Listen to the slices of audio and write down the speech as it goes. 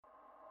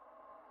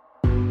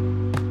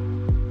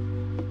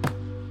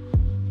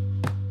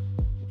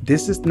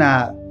this is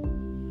not,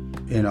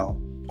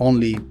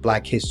 only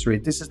Black history.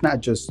 This is not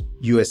just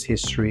U.S.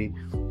 history.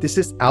 This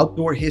is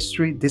outdoor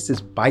history. This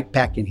is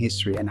bikepacking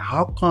history. And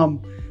how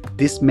come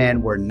these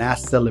men were not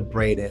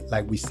celebrated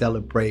like we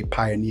celebrate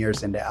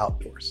pioneers in the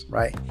outdoors,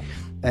 right?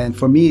 And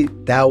for me,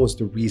 that was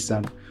the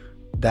reason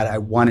that I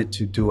wanted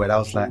to do it. I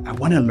was like, I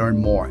want to learn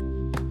more.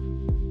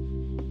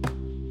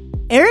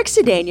 Erick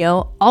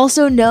Cedeño,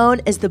 also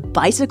known as the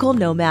Bicycle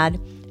Nomad,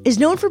 is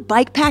known for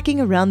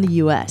bikepacking around the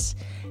U.S.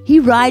 He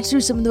rides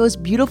through some of the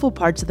most beautiful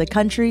parts of the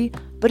country,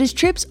 but his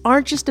trips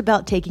aren't just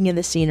about taking in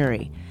the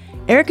scenery.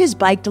 Erick has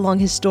biked along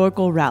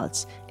historical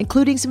routes,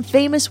 including some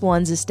famous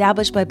ones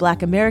established by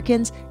Black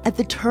Americans at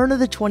the turn of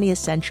the 20th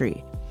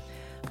century.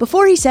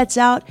 Before he sets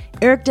out,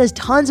 Erick does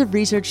tons of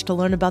research to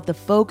learn about the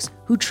folks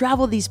who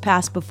traveled these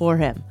paths before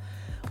him.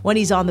 When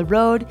he's on the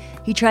road,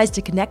 he tries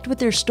to connect with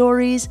their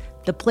stories,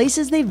 the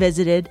places they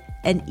visited,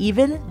 and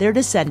even their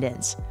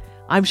descendants.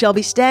 I'm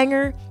Shelby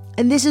Stanger,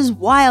 and this is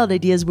Wild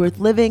Ideas Worth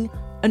Living,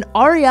 an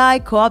REI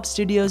Co-op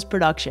Studios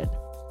production.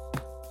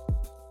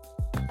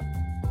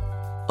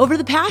 Over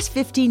the past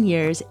 15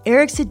 years,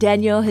 Erick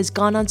Cedeño has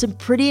gone on some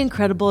pretty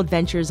incredible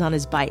adventures on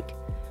his bike.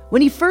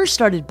 When he first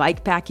started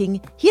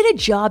bikepacking, he had a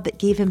job that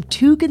gave him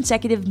 2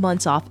 consecutive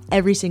months off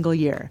every single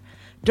year.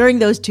 During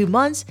those 2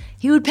 months,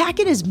 he would pack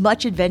in as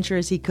much adventure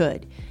as he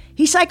could.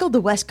 He cycled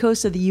the west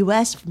coast of the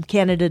U.S. from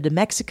Canada to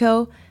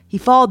Mexico. He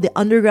followed the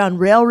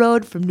Underground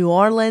Railroad from New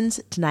Orleans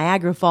to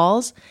Niagara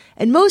Falls.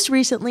 And most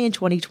recently, in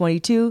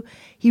 2022,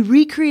 he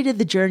recreated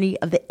the journey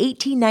of the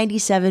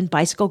 1897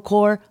 Bicycle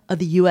Corps of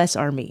the U.S.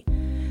 Army.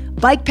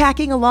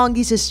 Bikepacking along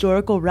these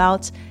historical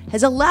routes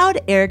has allowed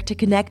Erick to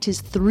connect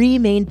his 3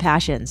 main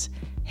passions: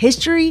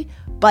 history,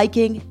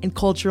 biking, and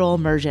cultural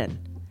immersion.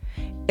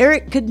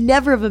 Erick could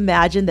never have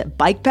imagined that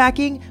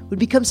bikepacking would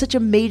become such a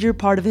major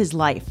part of his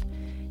life.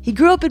 He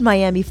grew up in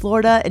Miami,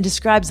 Florida, and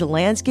describes the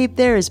landscape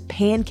there as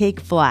pancake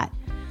flat.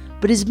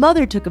 But his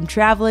mother took him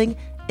traveling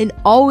and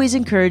always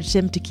encouraged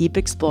him to keep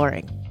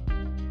exploring.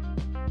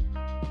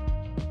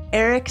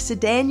 Erick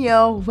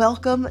Cedeño,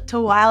 welcome to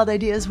Wild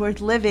Ideas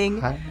Worth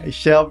Living. Hi,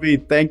 Shelby.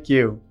 Thank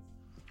you.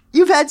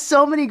 You've had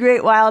so many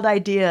great wild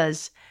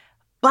ideas.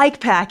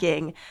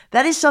 Bikepacking,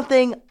 that is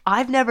something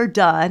I've never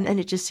done, and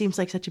it just seems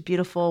like such a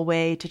beautiful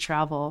way to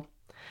travel.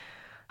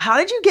 How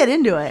did you get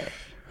into it?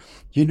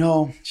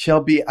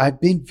 Shelby, I've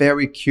been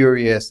very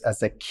curious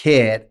as a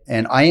kid,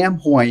 and I am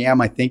who I am,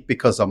 I think,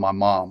 because of my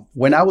mom.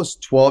 When I was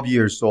 12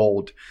 years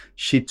old,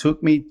 she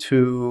took me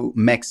to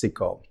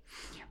Mexico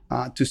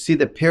to see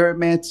the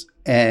pyramids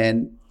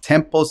and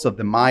temples of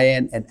the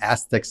Mayan and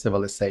Aztec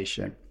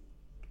civilization.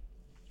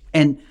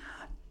 And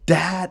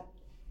that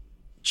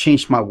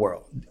changed my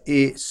world.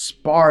 It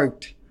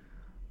sparked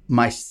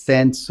my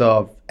sense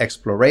of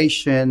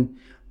exploration,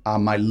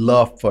 my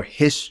love for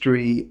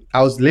history.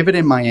 I was living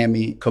in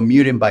Miami,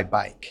 commuting by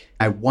bike.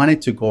 I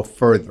wanted to go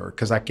further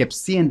because I kept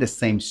seeing the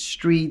same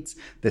streets,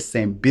 the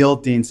same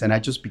buildings, and I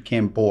just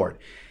became bored.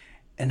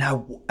 And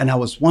I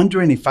was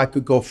wondering if I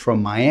could go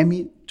from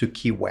Miami to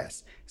Key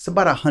West. It's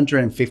about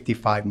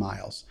 155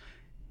 miles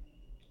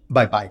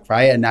by bike,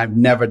 right? And I've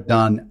never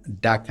done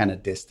that kind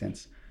of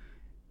distance.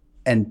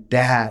 And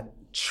that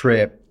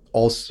trip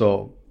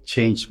also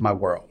changed my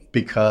world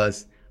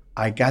because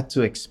I got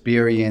to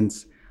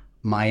experience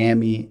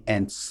Miami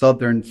and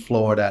southern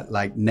Florida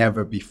like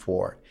never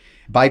before.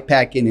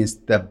 Bikepacking is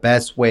the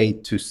best way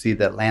to see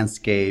the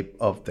landscape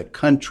of the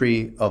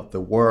country, of the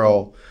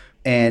world,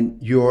 and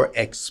you're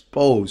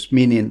exposed,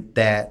 meaning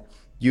that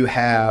you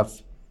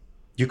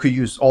could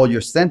use all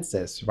your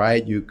senses,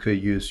 right? You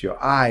could use your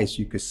eyes,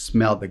 you could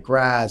smell the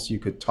grass, you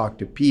could talk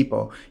to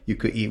people, you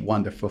could eat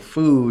wonderful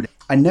food.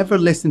 I never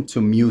listened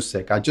to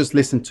music. I just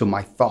listened to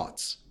my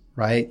thoughts,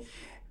 right?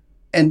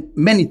 And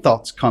many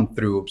thoughts come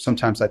through.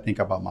 Sometimes I think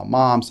about my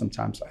mom.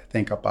 Sometimes I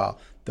think about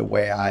the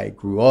way I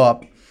grew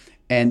up.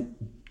 And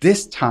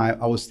this time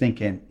I was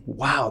thinking,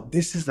 wow,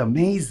 this is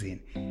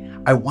amazing.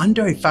 I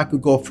wonder if I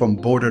could go from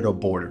border to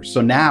border.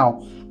 So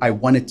now I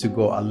wanted to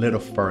go a little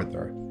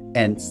further.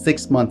 And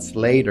 6 months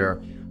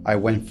later, I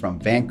went from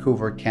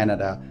Vancouver,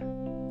 Canada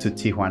to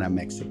Tijuana,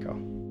 Mexico.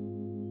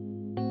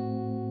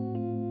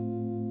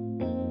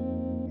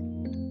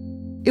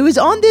 It was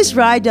on this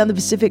ride down the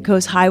Pacific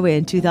Coast Highway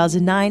in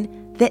 2009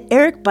 that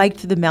Erick biked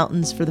through the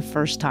mountains for the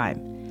first time.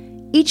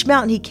 Each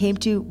mountain he came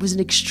to was an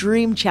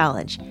extreme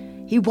challenge.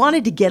 He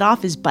wanted to get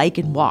off his bike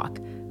and walk,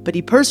 but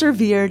he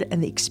persevered,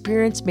 and the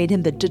experience made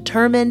him the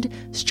determined,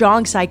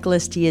 strong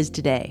cyclist he is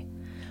today.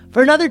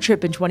 For another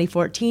trip in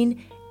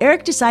 2014,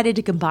 Erick decided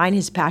to combine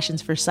his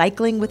passions for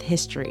cycling with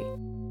history.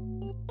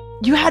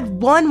 You had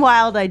one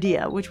wild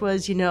idea, which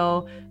was,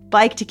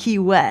 bike to Key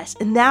West.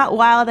 And that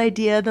wild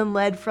idea then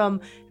led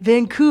from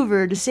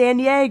Vancouver to San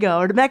Diego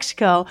or to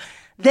Mexico.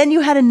 Then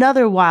you had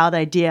another wild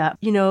idea.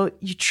 You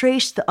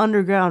traced the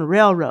Underground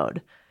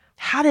Railroad.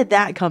 How did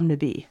that come to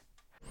be?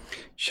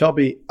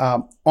 Shelby,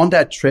 on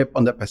that trip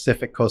on the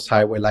Pacific Coast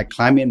Highway, like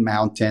climbing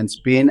mountains,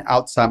 being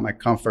outside my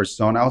comfort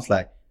zone, I was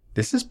like,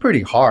 this is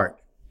pretty hard,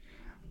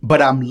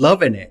 but I'm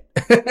loving it.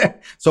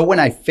 So when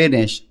I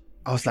finished,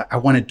 I was like, I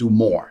want to do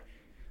more.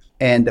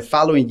 And the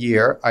following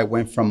year, I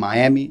went from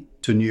Miami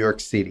to New York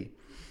City.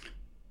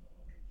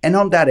 And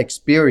on that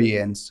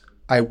experience,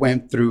 I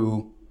went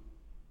through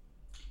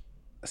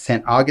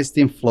St.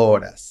 Augustine,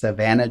 Florida,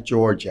 Savannah,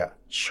 Georgia,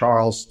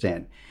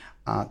 Charleston,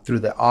 through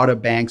the Outer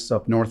Banks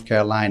of North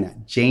Carolina,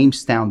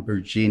 Jamestown,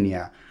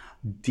 Virginia,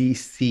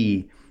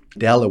 DC,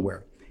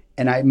 Delaware.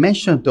 And I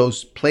mentioned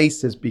those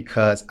places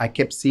because I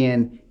kept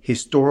seeing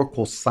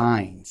historical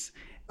signs.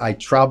 I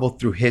traveled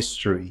through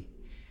history.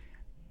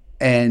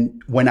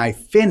 And when I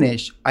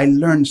finished, I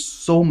learned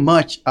so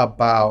much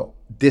about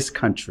this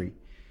country,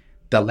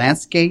 the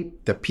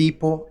landscape, the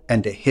people,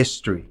 and the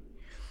history.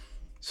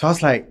 So I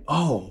was like,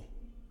 oh,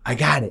 I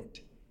got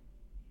it.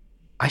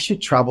 I should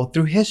travel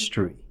through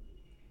history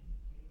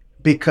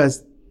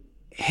because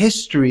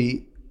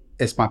history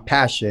is my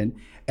passion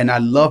and I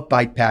love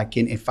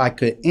bikepacking. If I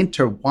could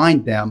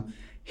intertwine them,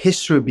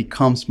 history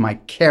becomes my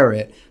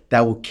carrot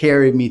that will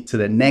carry me to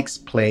the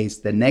next place,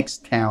 the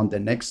next town, the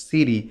next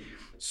city.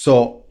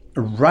 So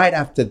right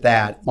after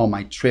that, on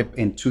my trip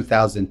in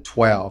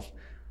 2012,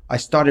 I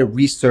started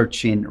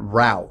researching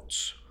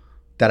routes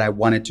that I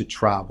wanted to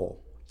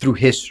travel through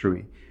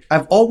history.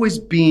 I've always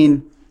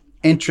been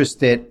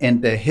interested in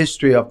the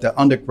history of the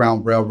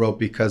Underground Railroad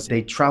because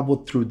they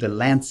traveled through the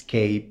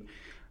landscape,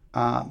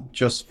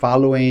 just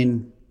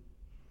following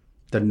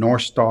the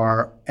North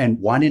Star and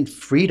wanting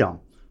freedom.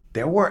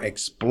 They were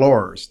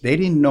explorers. They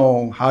didn't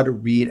know how to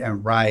read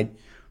and write,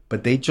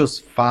 but they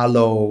just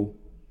follow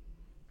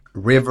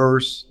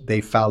rivers,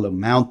 they follow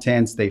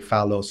mountains, they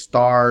follow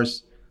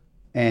stars.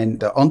 And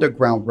the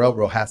Underground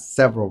Railroad has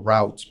several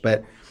routes.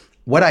 But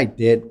what I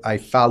did, I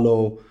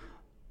follow,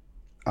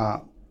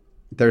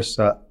 there's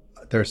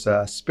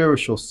a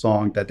spiritual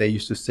song that they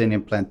used to sing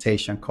in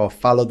Plantation called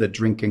Follow the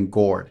Drinking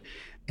Gourd.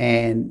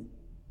 And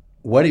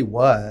what it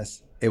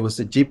was a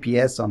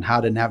GPS on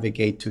how to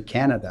navigate to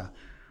Canada.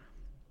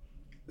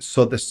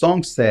 So the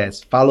song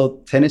says, follow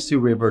Tennessee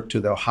River to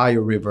the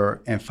Ohio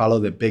River and follow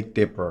the Big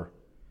Dipper.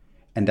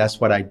 And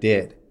that's what I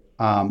did.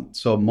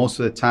 So most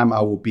of the time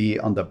I will be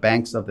on the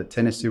banks of the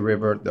Tennessee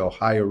River, the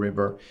Ohio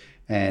River,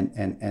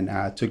 and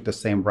I took the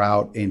same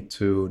route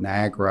into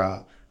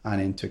Niagara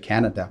and into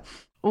Canada.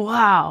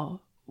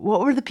 Wow.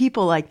 What were the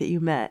people like that you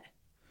met?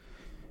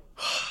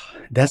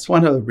 That's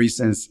one of the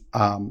reasons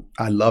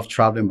I love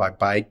traveling by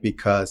bike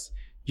because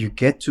you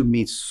get to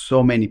meet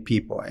so many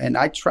people. And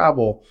I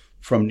travel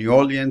from New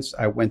Orleans.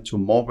 I went to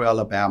Mobile,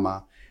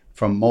 Alabama.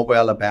 From Mobile,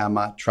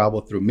 Alabama,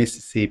 traveled through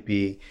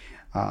Mississippi,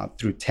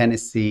 through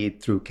Tennessee,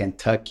 through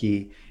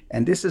Kentucky.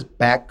 And this is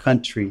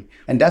backcountry.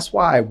 And that's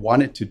why I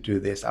wanted to do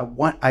this.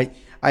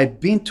 I've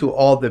been to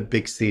all the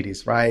big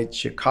cities, right?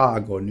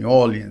 Chicago, New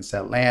Orleans,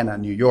 Atlanta,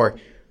 New York.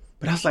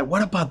 But I was like,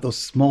 what about those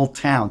small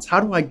towns? How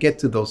do I get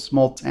to those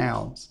small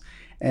towns?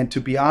 And to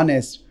be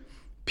honest,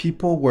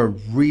 people were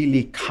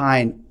really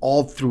kind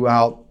all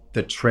throughout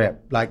the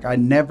trip. Like I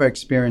never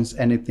experienced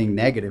anything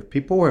negative.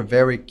 People were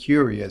very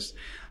curious.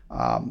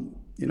 I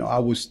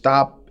would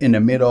stop in the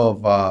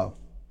middle of,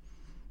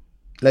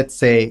 let's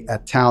say, a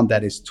town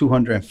that is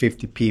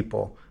 250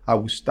 people. I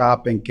would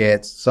stop and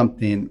get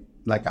something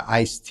like an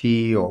iced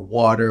tea or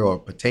water or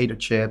potato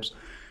chips.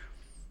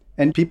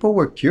 And people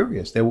were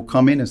curious. They would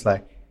come in and it's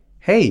like,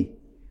 hey,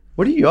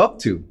 what are you up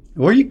to?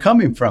 Where are you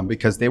coming from?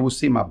 Because they would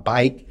see my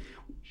bike,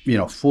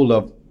 full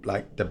of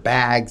like the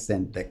bags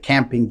and the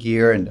camping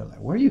gear. And they're like,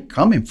 where are you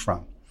coming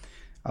from?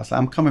 I was like,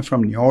 I'm coming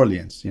from New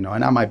Orleans, and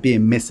I might be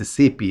in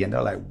Mississippi. And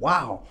they're like,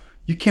 wow,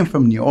 you came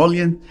from New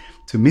Orleans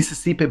to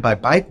Mississippi by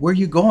bike? Where are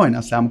you going? I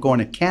said, I'm going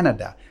to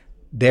Canada.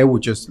 They were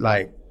just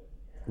like,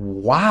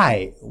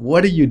 why?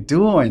 What are you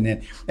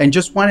doing? And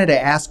just wanted to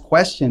ask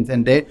questions.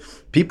 And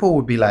people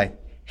would be like,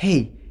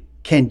 hey,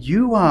 can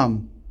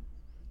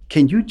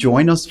you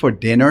join us for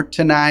dinner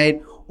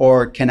tonight?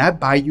 Or can I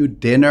buy you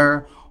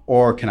dinner?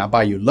 Or can I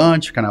buy you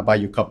lunch? Can I buy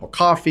you a cup of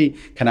coffee?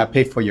 Can I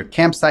pay for your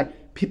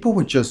campsite? People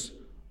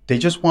they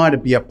just wanted to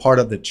be a part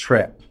of the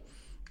trip.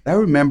 I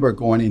remember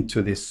going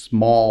into this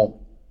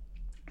small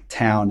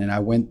town and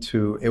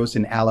it was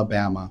in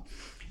Alabama,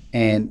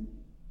 and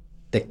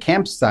the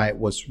campsite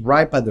was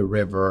right by the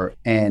river,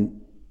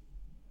 and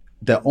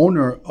the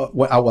owner,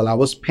 while I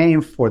was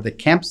paying for the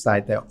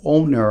campsite, the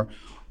owner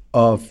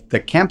of the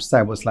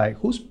campsite was like,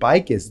 whose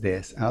bike is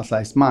this? And I was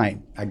like, it's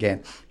mine.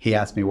 Again, he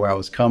asked me where I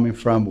was coming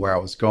from, where I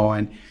was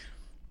going.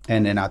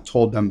 And then I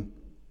told him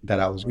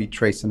that I was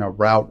retracing a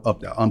route of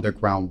the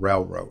Underground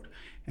Railroad.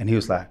 And he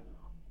was like,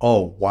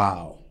 oh,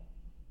 wow.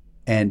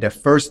 And the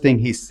first thing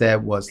he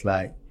said was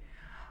like,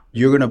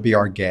 you're going to be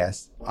our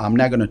guest. I'm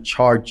not going to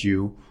charge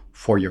you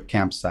for your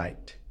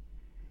campsite.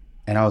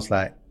 And I was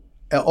like,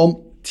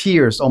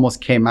 tears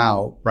almost came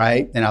out,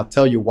 right? And I'll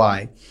tell you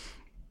why.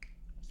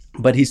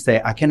 But he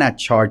said, I cannot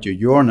charge you.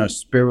 You're on a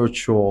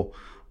spiritual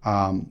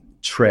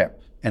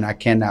trip, and I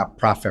cannot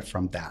profit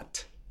from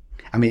that.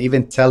 I mean,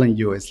 even telling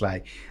you is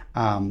like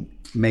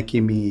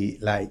making me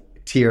like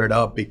teared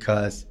up,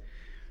 because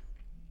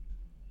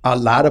a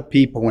lot of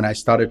people, when I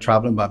started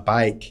traveling by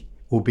bike,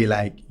 will be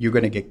like, you're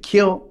going to get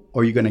killed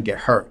or you're going to get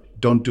hurt.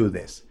 Don't do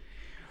this.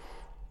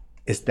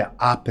 It's the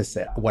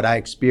opposite. What I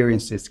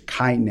experienced is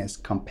kindness,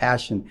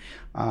 compassion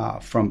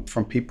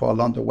from people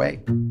along the way.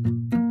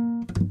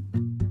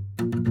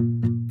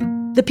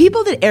 The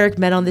people that Erick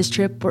met on this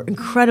trip were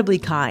incredibly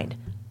kind,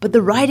 but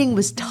the riding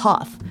was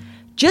tough.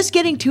 Just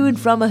getting to and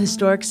from a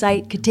historic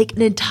site could take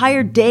an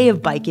entire day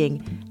of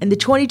biking, and the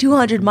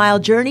 2,200-mile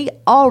journey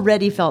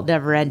already felt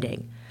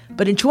never-ending.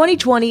 But in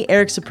 2020,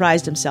 Erick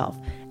surprised himself,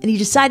 and he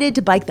decided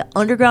to bike the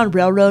Underground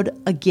Railroad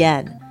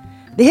again.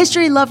 The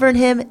history lover in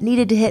him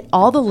needed to hit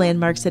all the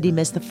landmarks that he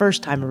missed the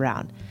first time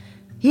around.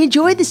 He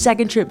enjoyed the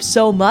second trip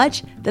so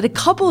much that a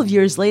couple of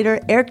years later,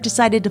 Erick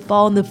decided to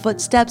follow in the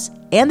footsteps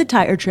and the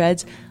tire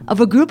treads of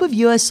a group of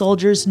U.S.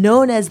 soldiers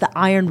known as the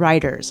Iron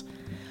Riders.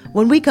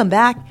 When we come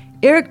back,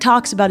 Erick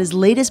talks about his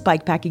latest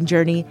bikepacking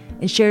journey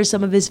and shares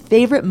some of his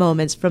favorite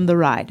moments from the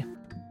ride.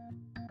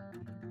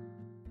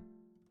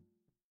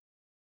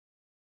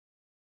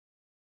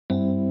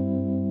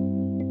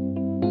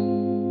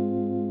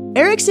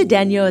 Erick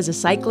Cedeño is a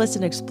cyclist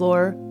and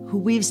explorer who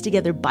weaves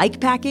together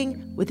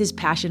bikepacking with his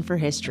passion for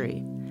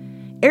history.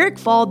 Erick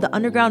followed the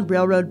Underground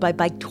Railroad by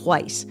bike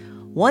twice,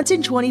 once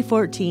in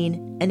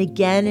 2014 and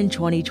again in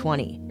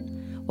 2020.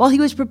 While he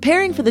was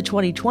preparing for the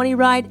 2020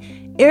 ride,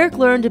 Erick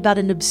learned about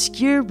an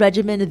obscure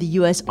regiment of the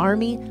U.S.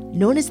 Army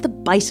known as the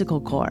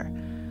Bicycle Corps.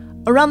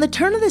 Around the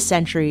turn of the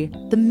century,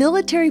 the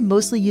military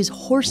mostly used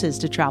horses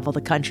to travel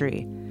the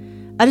country.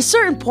 At a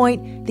certain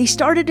point, they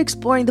started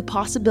exploring the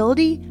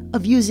possibility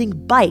of using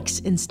bikes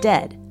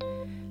instead.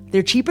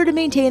 They're cheaper to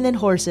maintain than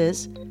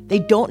horses, they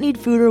don't need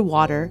food or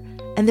water,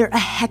 and they're a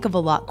heck of a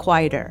lot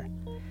quieter.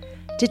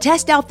 To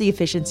test out the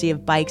efficiency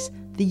of bikes,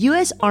 the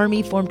U.S.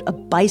 Army formed a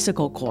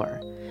Bicycle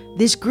Corps.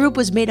 This group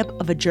was made up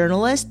of a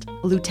journalist,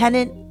 a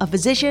lieutenant, a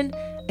physician,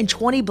 and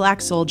 20 black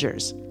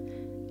soldiers.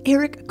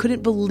 Erick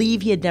couldn't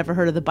believe he had never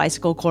heard of the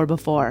Bicycle Corps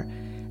before.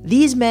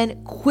 These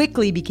men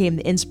quickly became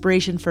the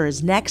inspiration for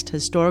his next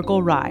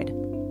historical ride.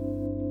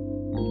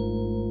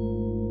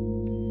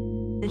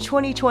 In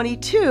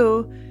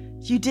 2022,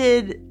 you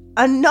did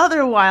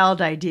another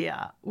wild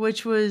idea,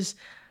 which was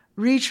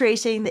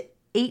retracing the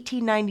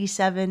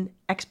 1897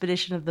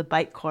 expedition of the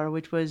Bike Corps,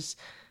 which was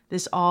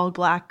this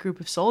all-black group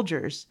of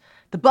soldiers,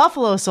 the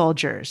Buffalo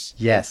Soldiers.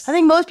 Yes. I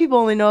think most people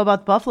only know about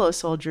the Buffalo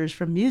Soldiers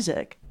from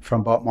music.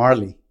 From Bob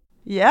Marley.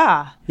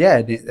 Yeah.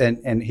 Yeah,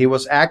 and he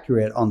was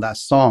accurate on that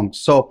song.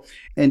 So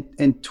in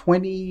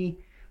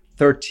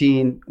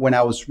 2013, when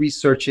I was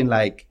researching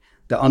like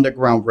the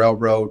Underground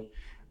Railroad,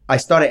 I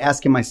started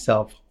asking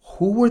myself,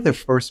 who were the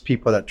first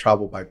people that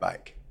traveled by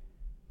bike?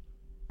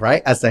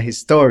 Right? As a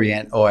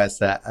historian or as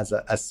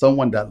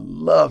someone that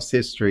loves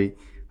history,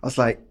 I was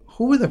like,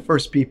 who were the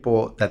first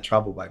people that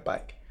traveled by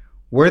bike?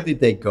 Where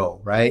did they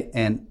go, right?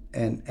 And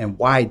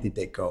why did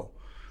they go?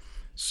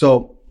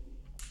 So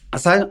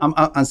as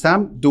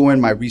I'm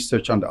doing my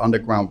research on the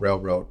Underground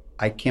Railroad,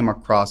 I came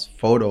across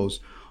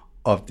photos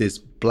of this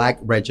black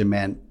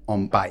regiment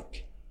on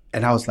bike.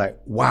 And I was like,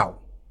 wow,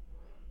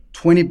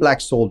 20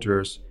 black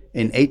soldiers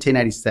in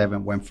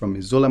 1897 went from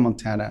Missoula,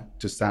 Montana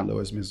to St.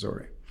 Louis,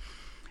 Missouri.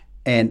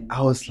 And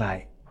I was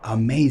like,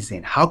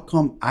 amazing. How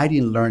come I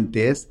didn't learn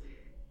this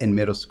in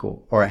middle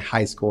school or in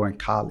high school or in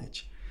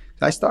college?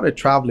 I started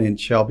traveling in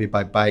Shelby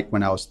by bike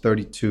when I was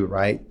 32,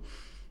 right?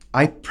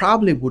 I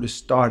probably would have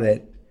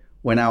started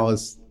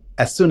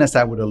as soon as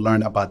I would have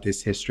learned about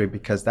this history,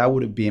 because that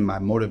would have been my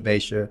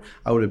motivation.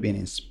 I would have been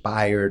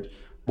inspired.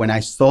 When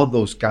I saw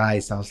those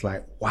guys, I was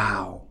like,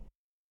 wow.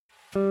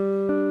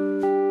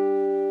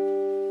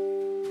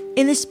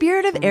 In the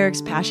spirit of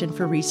Erick's passion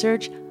for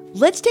research,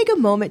 let's take a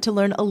moment to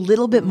learn a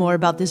little bit more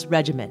about this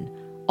regiment,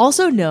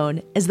 also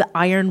known as the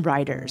Iron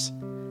Riders.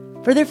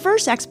 For their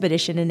first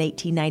expedition in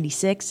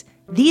 1896,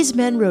 these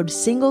men rode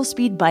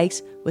single-speed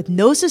bikes with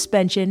no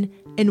suspension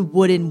and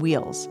wooden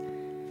wheels.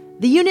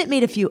 The unit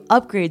made a few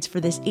upgrades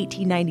for this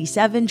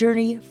 1897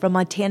 journey from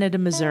Montana to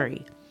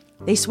Missouri.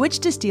 They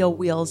switched to steel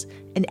wheels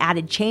and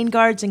added chain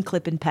guards and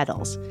clip-in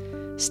pedals.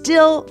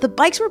 Still, the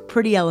bikes were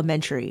pretty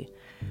elementary.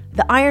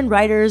 The Iron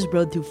Riders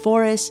rode through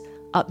forests,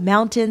 up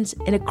mountains,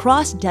 and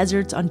across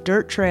deserts on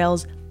dirt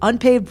trails,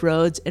 unpaved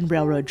roads, and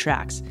railroad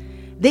tracks.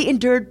 They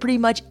endured pretty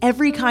much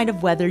every kind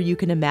of weather you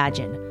can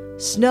imagine: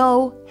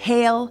 snow,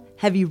 hail,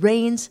 heavy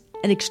rains,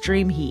 and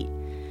extreme heat.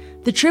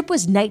 The trip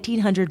was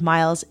 1,900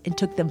 miles and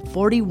took them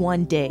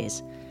 41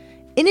 days.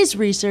 In his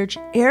research,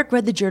 Erick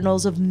read the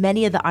journals of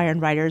many of the Iron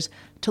Riders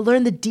to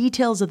learn the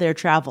details of their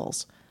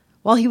travels.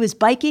 While he was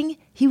biking,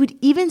 he would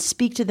even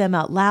speak to them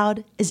out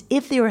loud as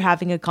if they were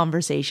having a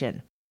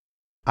conversation.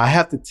 I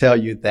have to tell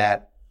you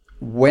that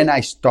when I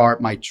start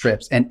my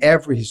trips, and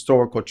every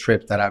historical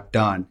trip that I've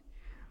done,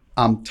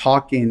 I'm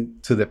talking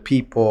to the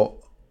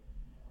people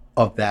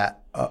of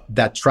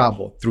that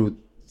travel through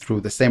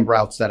the same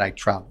routes that I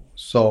travel.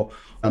 So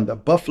on the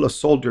Buffalo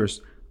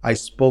Soldiers, I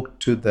spoke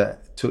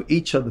to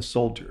each of the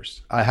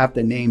soldiers. I have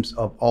the names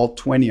of all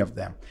 20 of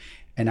them,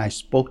 and I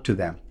spoke to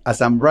them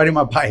as I'm riding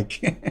my bike.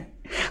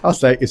 I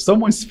was like, if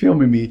someone's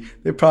filming me,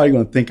 they're probably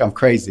going to think I'm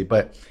crazy,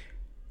 but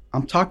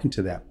I'm talking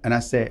to them. And I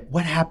said,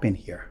 what happened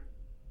here?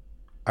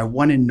 I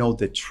want to know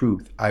the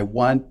truth. I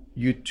want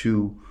you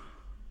to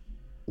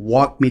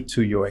walk me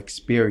to your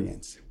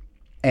experience.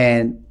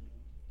 And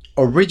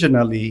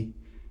originally,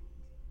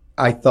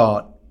 I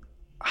thought,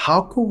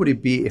 how cool would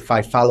it be if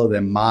I follow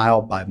them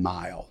mile by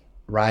mile,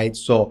 right?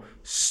 So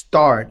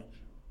start,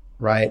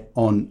 right,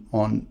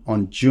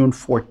 on June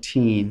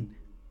 14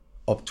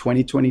 of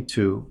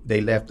 2022.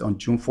 They left on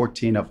June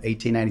 14 of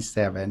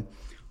 1897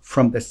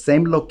 from the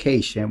same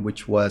location,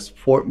 which was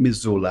Fort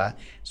Missoula.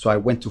 So I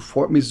went to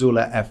Fort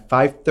Missoula at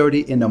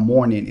 5:30 in the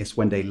morning is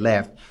when they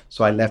left.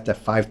 So I left at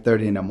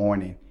 5:30 in the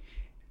morning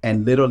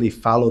and literally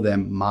follow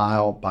them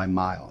mile by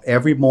mile.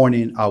 Every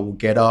morning I will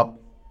get up,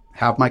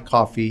 have my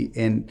coffee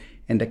in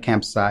the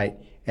campsite,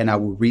 and I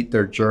will read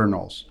their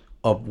journals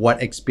of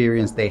what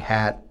experience they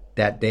had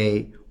that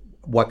day,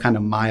 what kind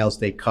of miles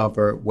they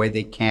covered, where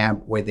they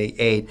camped, where they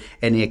ate,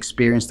 any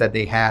experience that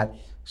they had.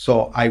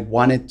 So I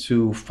wanted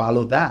to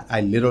follow that.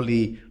 I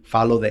literally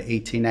followed the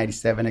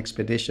 1897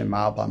 expedition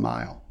mile by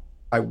mile.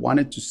 I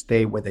wanted to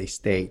stay where they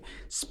stayed,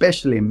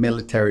 especially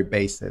military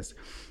bases.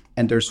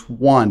 And there's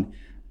one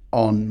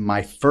on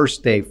my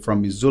first day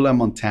from Missoula,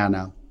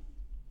 Montana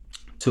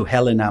to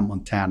Helena,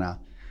 Montana.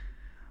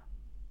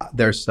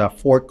 There's a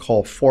fort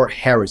called Fort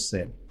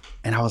Harrison.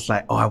 And I was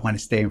like, oh, I want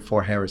to stay in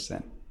Fort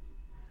Harrison.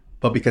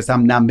 But because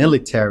I'm not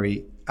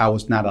military, I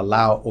was not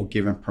allowed or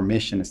given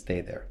permission to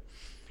stay there.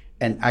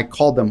 And I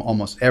called them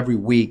almost every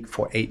week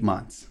for 8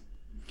 months.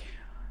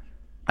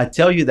 I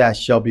tell you that,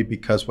 Shelby,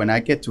 because when I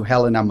get to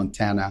Helena,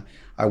 Montana,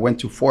 I went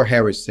to Fort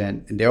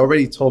Harrison, and they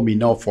already told me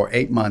no for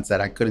 8 months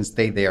that I couldn't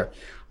stay there.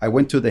 I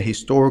went to the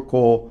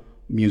historical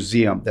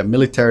museum, the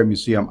military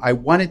museum. I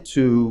wanted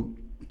to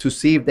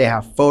see if they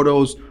have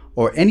photos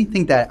or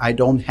anything that I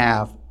don't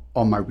have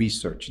on my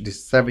research,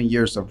 this 7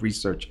 years of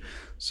research.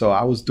 So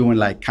I was doing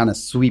like kind of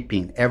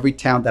sweeping. Every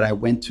town that I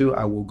went to,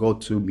 I will go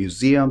to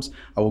museums,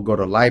 I will go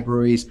to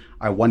libraries.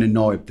 I want to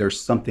know if there's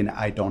something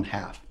I don't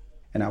have.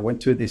 And I went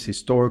to this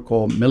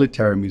historical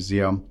military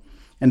museum,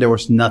 and there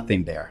was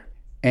nothing there.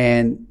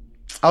 And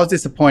I was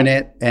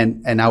disappointed,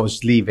 and I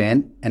was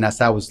leaving. And as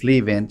I was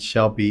leaving,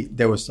 Shelby,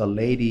 there was a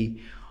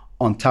lady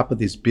on top of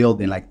this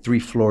building, like 3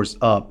 floors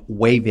up,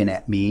 waving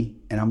at me.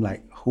 And I'm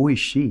like, who is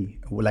she?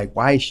 Like,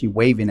 why is she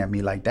waving at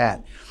me like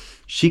that?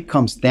 She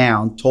comes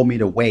down, told me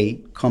to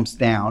wait, comes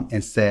down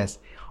and says,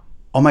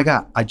 oh my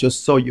God, I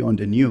just saw you on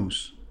the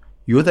news.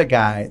 You're the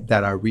guy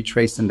that are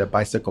retracing the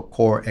Bicycle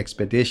Corps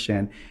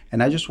expedition.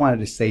 And I just wanted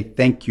to say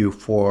thank you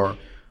for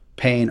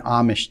paying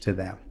homage to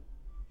them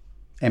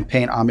and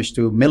paying homage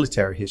to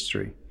military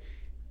history.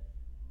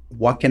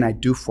 What can I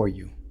do for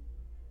you?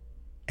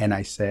 And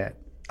I said,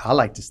 I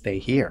like to stay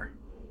here.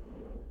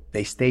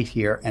 They stayed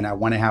here, and I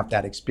want to have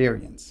that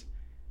experience.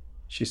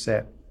 She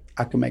said,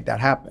 I can make that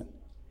happen.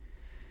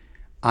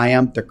 I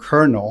am the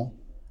colonel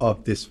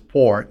of this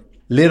fort.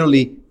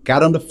 Literally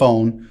got on the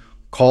phone,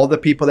 called the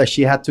people that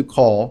she had to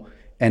call,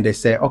 and they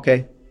said,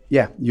 okay,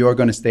 yeah, you're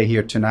going to stay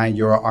here tonight.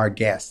 You're our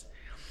guest.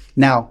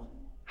 Now,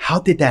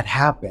 how did that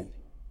happen?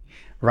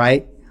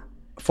 Right?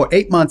 For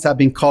 8 months, I've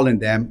been calling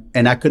them,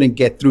 and I couldn't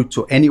get through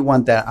to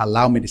anyone that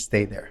allowed me to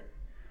stay there.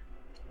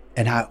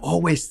 And I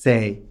always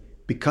say,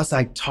 because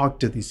I talk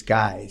to these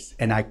guys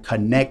and I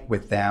connect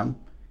with them,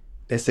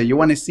 they say, you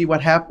want to see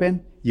what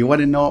happened? You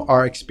want to know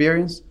our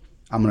experience?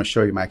 I'm going to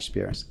show you my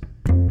experience.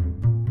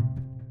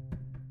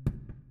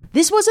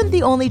 This wasn't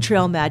the only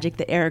trail magic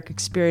that Erick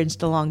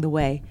experienced along the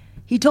way.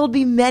 He told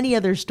me many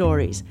other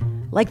stories,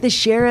 like the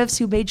sheriffs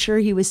who made sure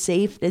he was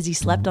safe as he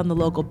slept on the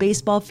local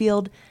baseball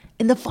field,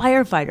 and the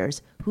firefighters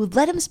who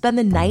let him spend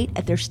the night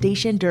at their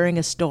station during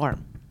a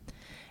storm.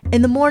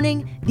 In the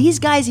morning, these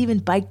guys even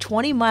biked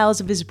 20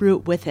 miles of his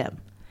route with him.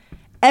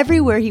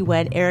 Everywhere he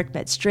went, Erick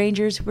met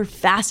strangers who were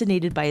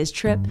fascinated by his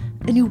trip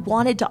and who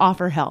wanted to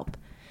offer help.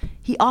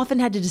 He often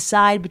had to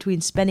decide between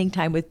spending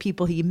time with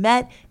people he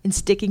met and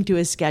sticking to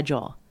his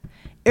schedule.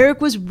 Erick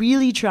was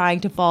really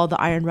trying to follow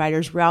the Iron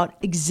Riders' route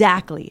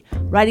exactly,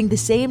 riding the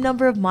same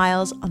number of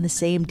miles on the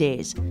same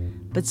days.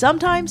 But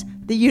sometimes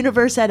the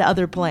universe had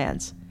other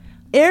plans.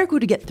 Erick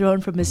would get thrown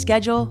from his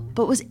schedule,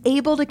 but was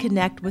able to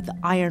connect with the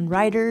Iron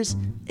Riders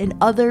in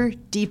other,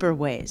 deeper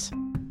ways.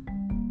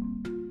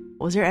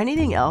 Was there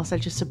anything else that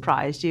just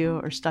surprised you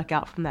or stuck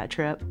out from that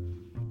trip?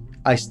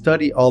 I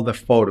studied all the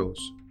photos,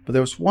 but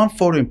there was one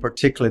photo in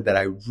particular that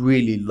I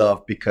really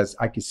loved because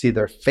I could see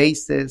their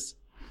faces,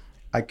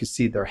 I could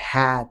see their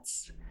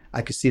hats,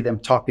 I could see them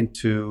talking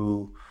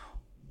to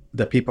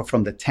the people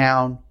from the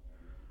town.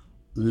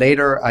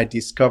 Later, I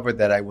discovered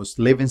that I was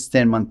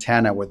Livingston,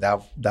 Montana, where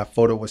that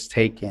photo was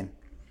taken.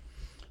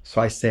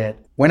 So I said,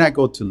 when I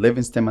go to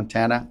Livingston,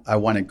 Montana, I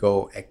want to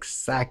go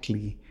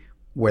exactly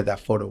where that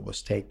photo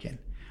was taken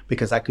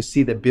because I could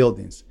see the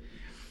buildings.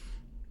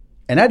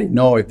 And I didn't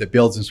know if the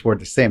buildings were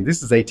the same. This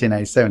is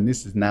 1897.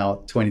 This is now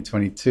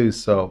 2022.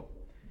 So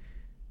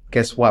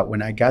guess what?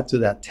 When I got to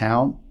that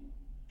town,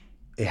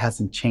 it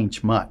hasn't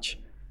changed much.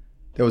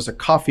 There was a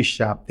coffee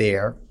shop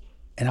there,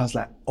 and I was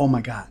like, oh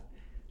my God.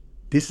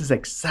 This is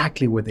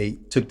exactly where they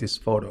took this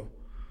photo,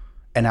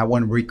 and I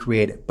want to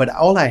recreate it. But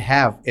all I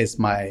have is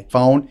my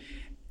phone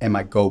and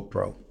my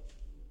GoPro.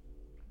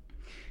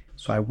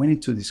 So I went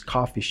into this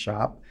coffee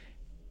shop,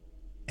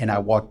 And I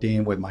walked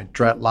in with my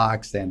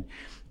dreadlocks and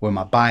with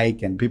my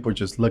bike, and people were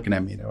just looking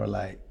at me. They were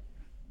like,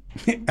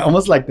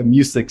 almost like the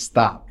music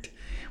stopped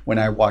when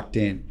I walked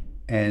in.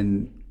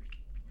 And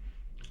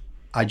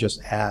I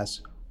just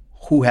asked,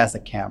 who has a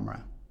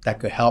camera that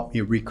could help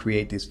me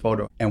recreate this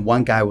photo? And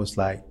one guy was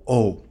like,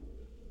 oh,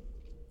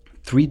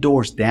 3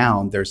 doors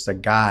down, there's a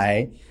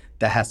guy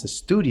that has a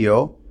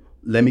studio.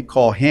 Let me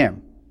call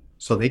him.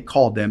 So they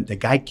called him. The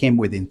guy came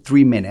within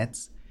 3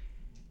 minutes,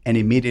 and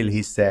immediately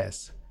he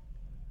says,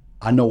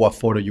 I know what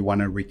photo you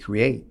want to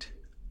recreate.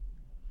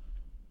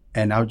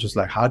 And I was just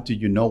like, how do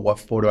you know what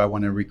photo I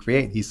want to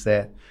recreate? He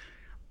said,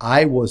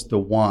 I was the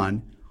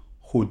one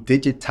who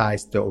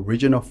digitized the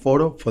original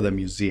photo for the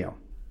museum.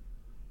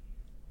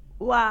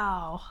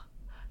 Wow.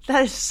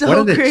 That is so crazy.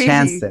 What are the crazy.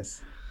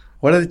 chances?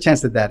 What are the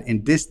chances that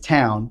in this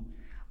town,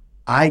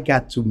 I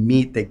got to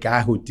meet the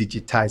guy who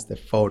digitized the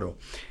photo?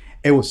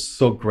 It was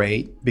so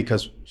great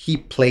because he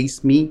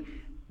placed me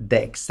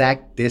the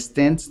exact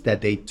distance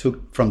that they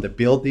took from the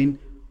building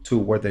to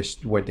where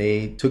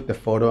they took the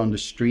photo on the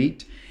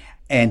street.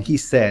 And he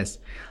says,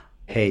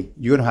 hey,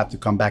 you're going to have to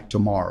come back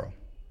tomorrow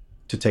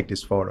to take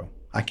this photo.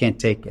 I can't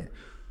take it.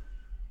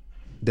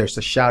 There's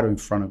a shadow in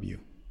front of you.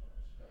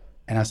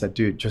 And I said,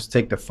 dude, just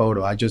take the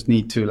photo. I just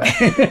need to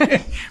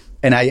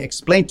And I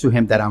explained to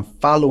him that I'm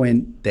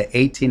following the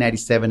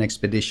 1897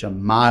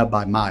 expedition mile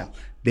by mile.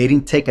 They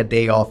didn't take a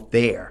day off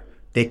there.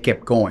 They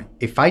kept going.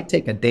 If I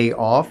take a day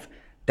off,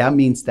 that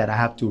means that I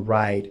have to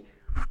ride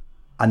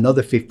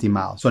another 50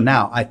 miles. So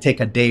now I take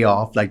a day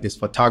off like this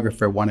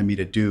photographer wanted me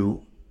to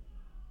do.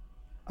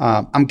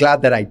 I'm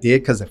glad that I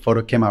did because the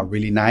photo came out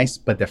really nice.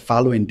 But the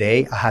following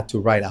day, I had to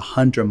ride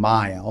 100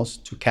 miles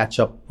to catch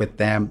up with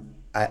them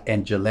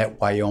in Gillette,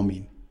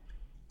 Wyoming.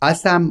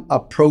 As I'm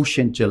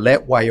approaching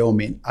Gillette,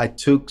 Wyoming, I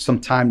took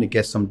some time to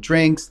get some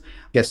drinks,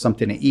 get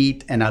something to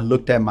eat, and I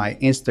looked at my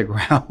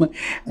Instagram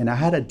and I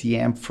had a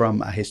DM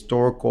from a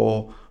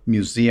historical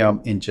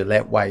museum in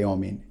Gillette,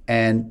 Wyoming.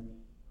 And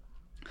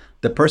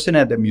the person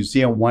at the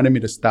museum wanted me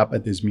to stop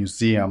at this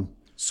museum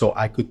so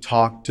I could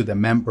talk to the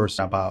members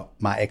about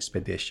my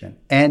expedition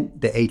and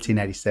the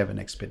 1897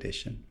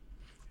 expedition.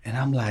 And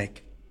I'm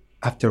like,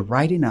 after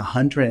riding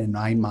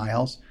 109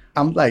 miles,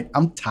 I'm like,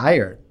 I'm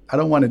tired. I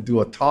don't want to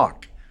do a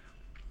talk.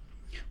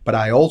 But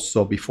I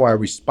also, before I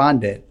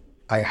responded,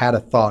 I had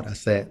a thought. I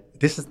said,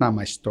 this is not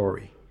my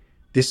story.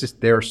 This is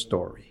their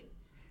story.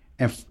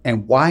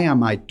 And why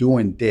am I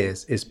doing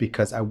this is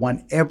because I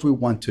want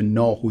everyone to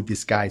know who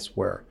these guys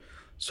were.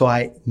 So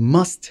I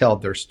must tell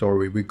their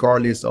story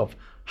regardless of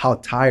how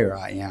tired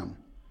I am.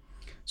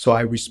 So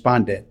I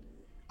responded,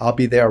 I'll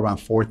be there around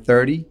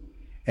 4:30.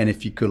 And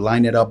if you could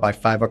line it up by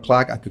 5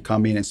 o'clock, I could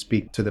come in and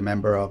speak to the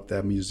member of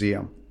the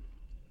museum.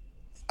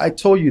 I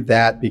told you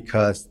that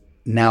because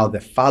now the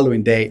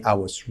following day, I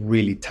was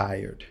really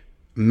tired.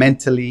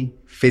 Mentally,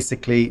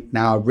 physically.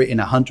 Now I've written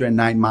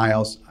 109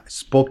 miles. I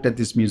spoke at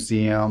this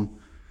museum.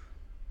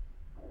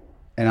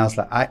 And I was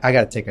like, I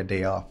got to take a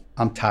day off.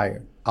 I'm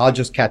tired. I'll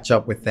just catch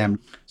up with them.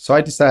 So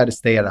I decided to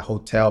stay at a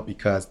hotel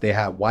because they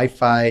have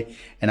Wi-Fi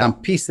and I'm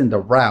piecing the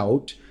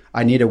route.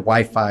 I needed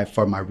Wi-Fi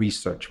for my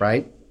research,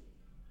 right?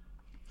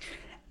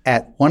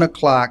 At 1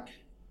 o'clock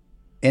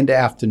in the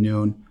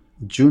afternoon,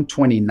 June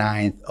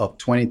 29th of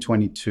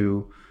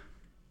 2022,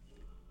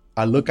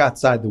 I look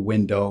outside the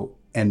window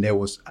and there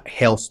was a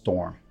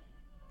hailstorm,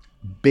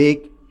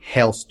 big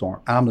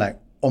hailstorm. I'm like,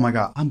 oh my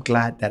God, I'm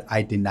glad that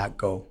I did not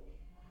go.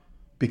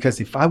 Because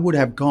if I would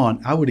have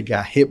gone, I would have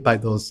got hit by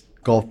those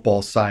golf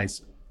ball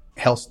size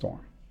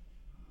hailstorm.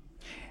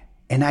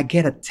 And I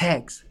get a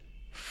text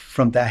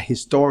from that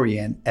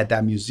historian at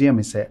that museum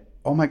and said,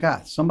 oh my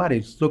God,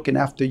 somebody's looking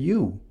after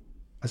you.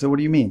 I said, what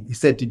do you mean? He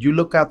said, did you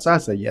look outside? I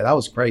said, yeah, that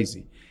was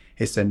crazy.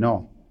 He said,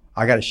 no,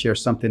 I got to share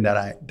something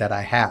that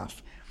I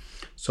have.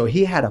 So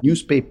he had a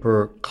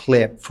newspaper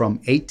clip from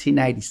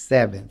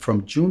 1897,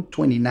 from June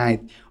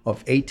 29th of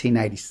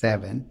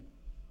 1897,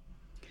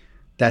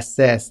 that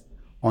says,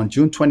 on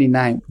June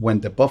 29th, when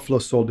the Buffalo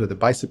Soldier, the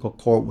bicycle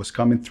corps, was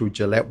coming through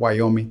Gillette,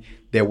 Wyoming,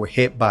 they were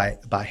hit by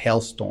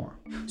hailstorm.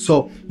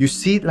 So you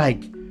see,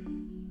 like,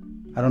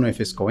 I don't know if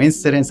it's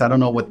coincidence, I don't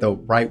know what the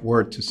right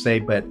word to say,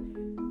 but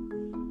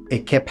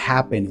it kept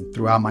happening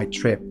throughout my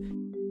trip.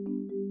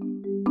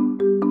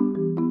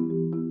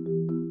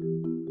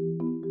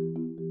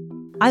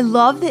 I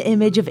love the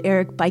image of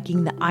Erick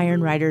biking the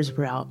Iron Riders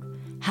route,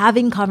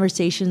 having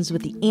conversations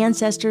with the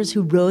ancestors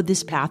who rode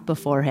this path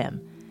before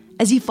him.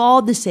 As he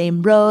followed the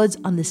same roads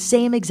on the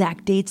same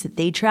exact dates that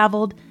they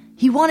traveled,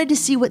 he wanted to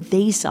see what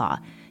they saw.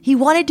 He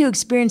wanted to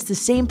experience the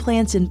same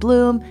plants in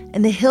bloom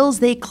and the hills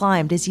they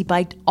climbed as he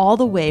biked all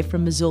the way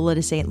from Missoula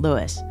to St.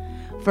 Louis.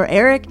 For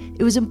Erick,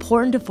 it was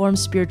important to form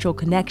spiritual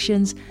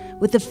connections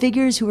with the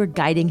figures who were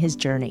guiding his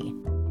journey.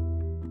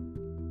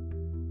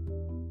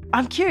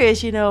 I'm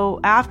curious,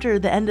 after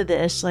the end of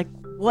this, like,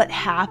 what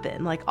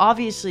happened? Like,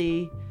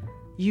 obviously,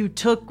 you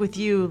took with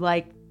you,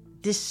 like,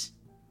 this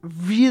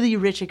really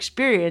rich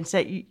experience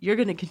that you're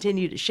going to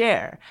continue to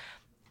share.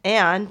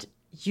 And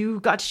you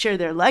got to share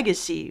their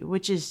legacy,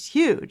 which is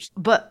huge.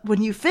 But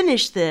when you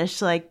finished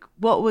this, like,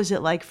 what was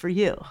it like for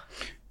you?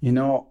 You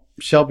know,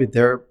 Shelby,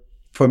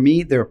 for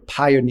me, they're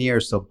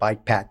pioneers of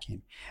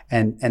bikepacking.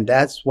 And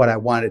that's what I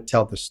wanted to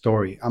tell the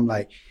story. I'm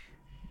like,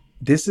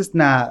 this is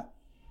not,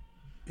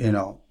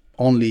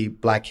 only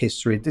Black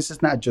history. This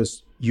is not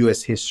just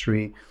U.S.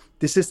 history.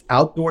 This is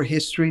outdoor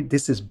history.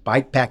 This is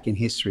bikepacking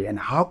history. And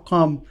how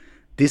come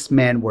these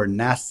men were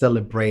not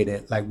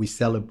celebrated like we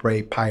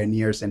celebrate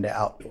pioneers in the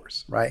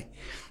outdoors, right?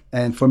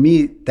 And for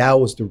me, that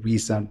was the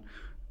reason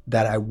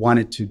that I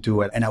wanted to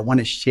do it. And I want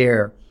to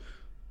share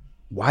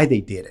why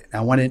they did it.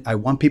 I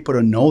want people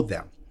to know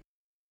them.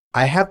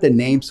 I have the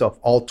names of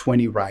all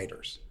 20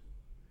 riders.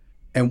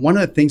 And one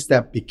of the things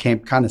that became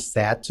kind of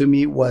sad to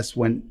me was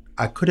when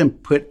I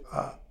couldn't put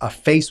a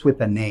face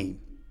with a name.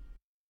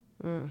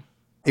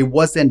 It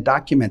wasn't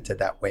documented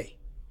that way.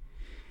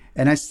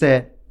 And I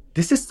said,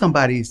 this is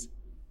somebody's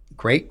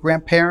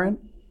great-grandparent.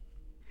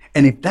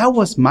 And if that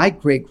was my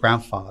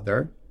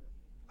great-grandfather,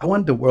 I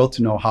want the world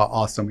to know how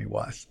awesome he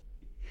was.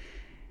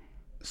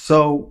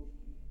 So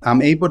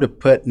I'm able to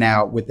put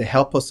now, with the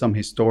help of some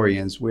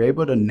historians, we're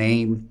able to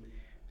name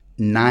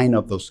 9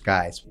 of those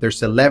guys.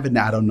 There's 11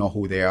 that I don't know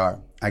who they are.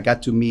 I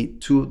got to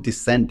meet 2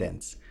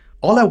 descendants.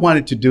 All I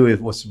wanted to do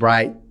was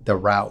write the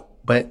route,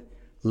 but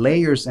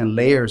layers and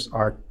layers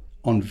are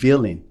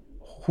unveiling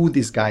who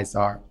these guys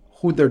are,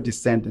 who their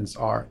descendants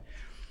are.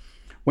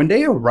 When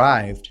they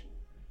arrived,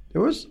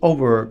 there was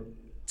over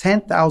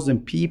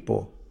 10,000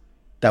 people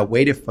that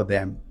waited for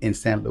them in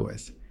St.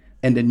 Louis.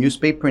 In the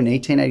newspaper in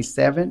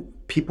 1897,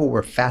 people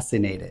were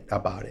fascinated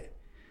about it.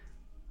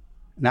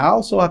 Now, I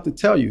also have to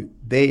tell you,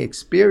 they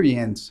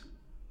experienced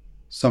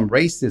some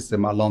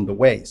racism along the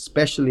way,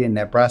 especially in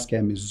Nebraska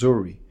and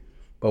Missouri.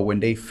 But when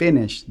they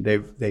finished,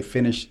 they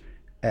finished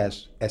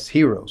as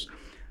heroes.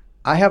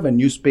 I have a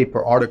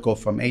newspaper article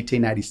from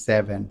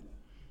 1897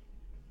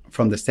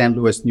 from the St.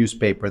 Louis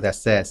newspaper that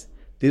says,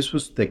 this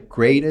was the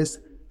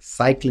greatest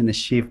cycling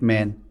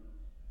achievement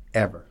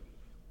ever.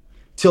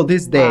 Till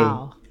this day,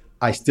 wow.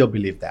 I still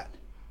believe that.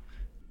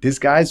 These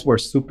guys were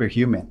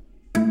superhuman.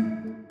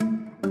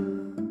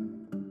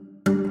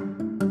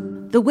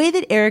 The way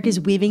that Erick is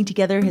weaving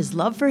together his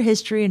love for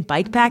history and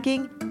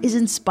bikepacking is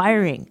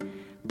inspiring.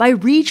 By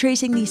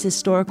retracing these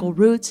historical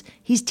roots,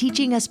 he's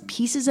teaching us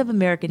pieces of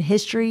American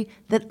history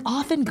that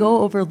often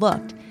go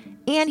overlooked,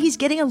 and he's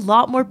getting a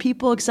lot more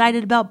people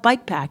excited about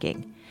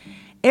bikepacking.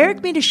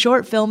 Erick made a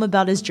short film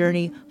about his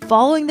journey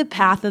following the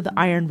path of the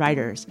Iron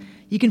Riders.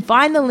 You can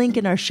find the link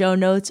in our show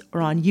notes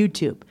or on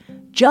YouTube.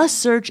 Just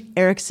search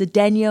Erick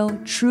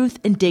Cedeño, Truth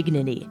and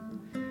Dignity.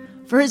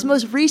 For his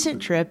most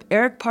recent trip,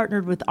 Erick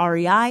partnered with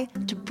REI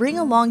to bring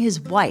along his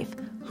wife,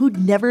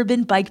 who'd never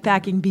been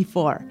bikepacking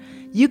before.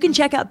 You can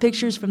check out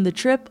pictures from the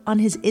trip on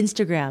his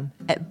Instagram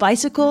at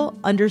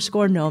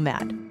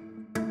bicycle_nomad.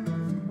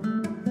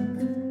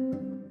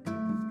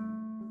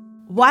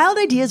 Wild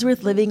Ideas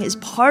Worth Living is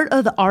part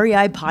of the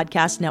REI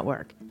Podcast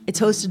Network. It's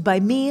hosted by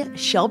me,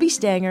 Shelby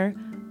Stanger,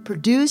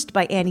 produced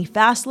by Annie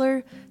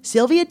Fassler,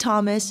 Sylvia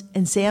Thomas,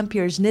 and Sam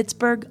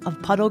Piers-Nitzberg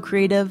of Puddle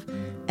Creative,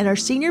 and our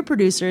senior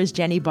producer is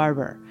Jenny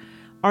Barber.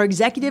 Our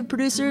executive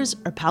producers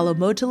are Paolo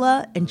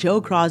Motola and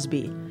Joe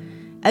Crosby.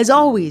 As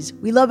always,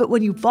 we love it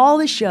when you follow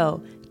the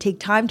show, take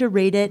time to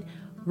rate it,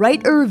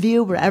 write a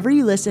review wherever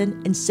you listen,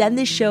 and send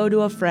this show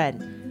to a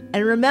friend.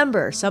 And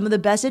remember, some of the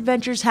best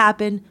adventures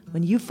happen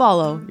when you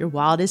follow your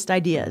wildest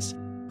ideas.